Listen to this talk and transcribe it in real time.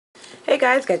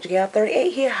guys, got your gal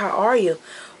 38 here. How are you?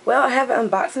 Well, I have an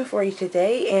unboxing for you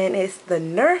today, and it's the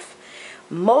NERF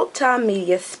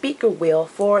multimedia speaker wheel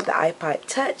for the iPod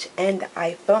Touch and the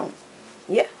iPhone.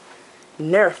 Yeah,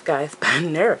 NERF, guys, by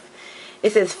NERF.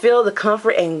 It says feel the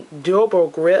comfort and durable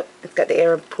grip. It's got the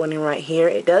arrow pointing right here.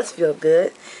 It does feel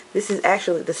good. This is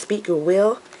actually the speaker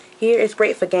wheel. Here it's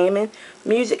great for gaming,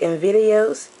 music, and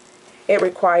videos. It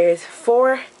requires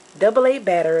 4 AA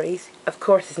batteries. Of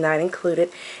course, it's not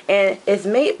included, and it's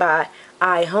made by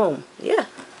iHome. Yeah,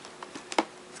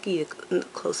 let's give you a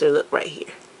closer look right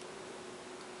here.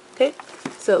 Okay,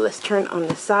 so let's turn on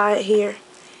the side here.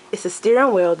 It's a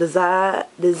steering wheel.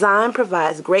 Design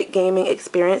provides great gaming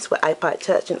experience with iPod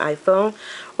Touch and iPhone.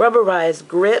 Rubberized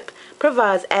grip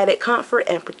provides added comfort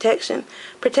and protection.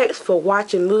 Protects for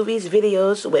watching movies,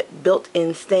 videos with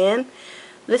built-in stand.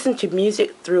 Listen to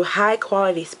music through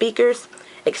high-quality speakers.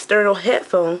 External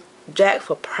headphone jack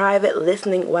for private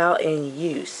listening while in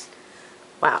use.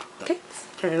 Wow. Okay, let's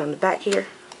turn it on the back here.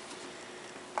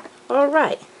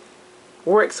 Alright.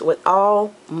 Works with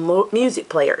all music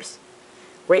players.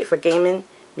 Great for gaming,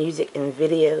 music, and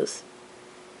videos.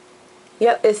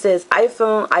 Yep, it says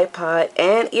iPhone, iPod,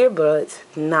 and earbuds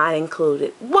not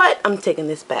included. What? I'm taking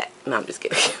this back. No, I'm just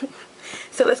kidding.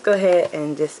 So let's go ahead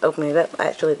and just open it up.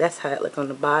 Actually, that's how it looks on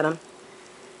the bottom.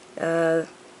 Yeah.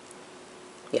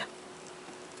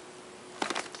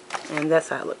 And that's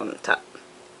how it looks on the top.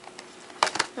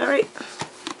 Alright.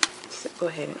 So go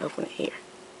ahead and open it here.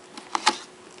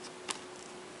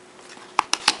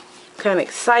 Kind of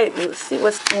excited to see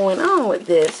what's going on with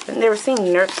this. I've never seen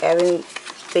NERF have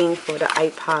anything for the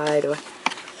iPod or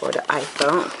for the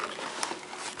iPhone.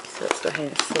 So let's go ahead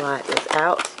and slide this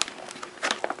out.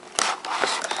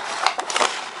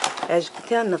 As you can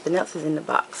tell, nothing else is in the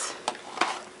box.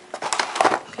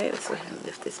 Okay, let's go ahead and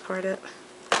lift this part up.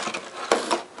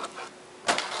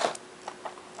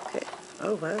 Okay,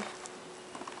 oh wow.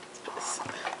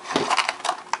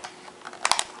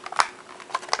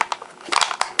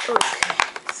 Okay,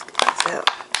 let's get this out.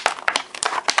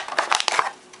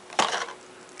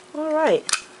 Alright,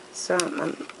 so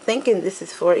I'm thinking this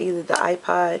is for either the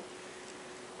iPod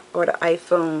or the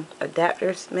iPhone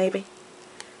adapters, maybe.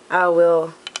 I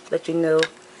will let you know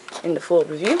in the full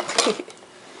review. So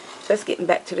let's get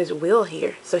back to this wheel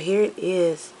here. So here it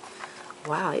is.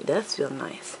 Wow, it does feel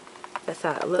nice. That's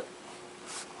how it looks.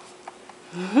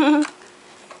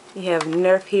 You have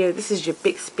NERF here. This is your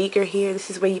big speaker here. This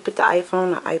is where you put the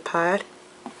iPhone or iPod.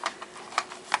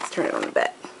 Let's turn it on the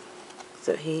back.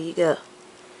 So here you go.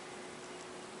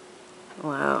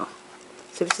 Wow.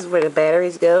 So this is where the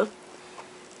batteries go.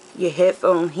 Your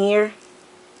headphone here.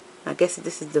 I guess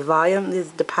this is the volume. This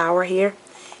is the power here.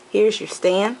 Here's your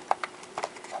stand.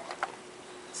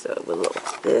 So we'll look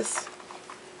at this.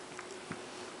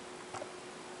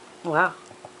 Wow.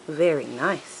 Very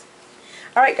nice.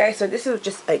 Alright guys, so this is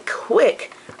just a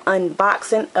quick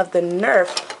unboxing of the NERF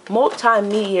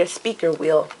multimedia speaker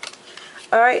wheel.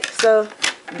 Alright, so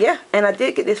yeah, and I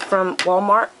did get this from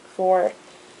Walmart for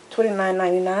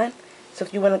 $29.99. So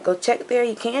if you want to go check there,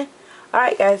 you can.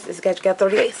 Alright guys, this is Gal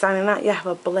 38 signing out. You have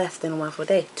a blessed and wonderful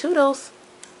day. Toodles!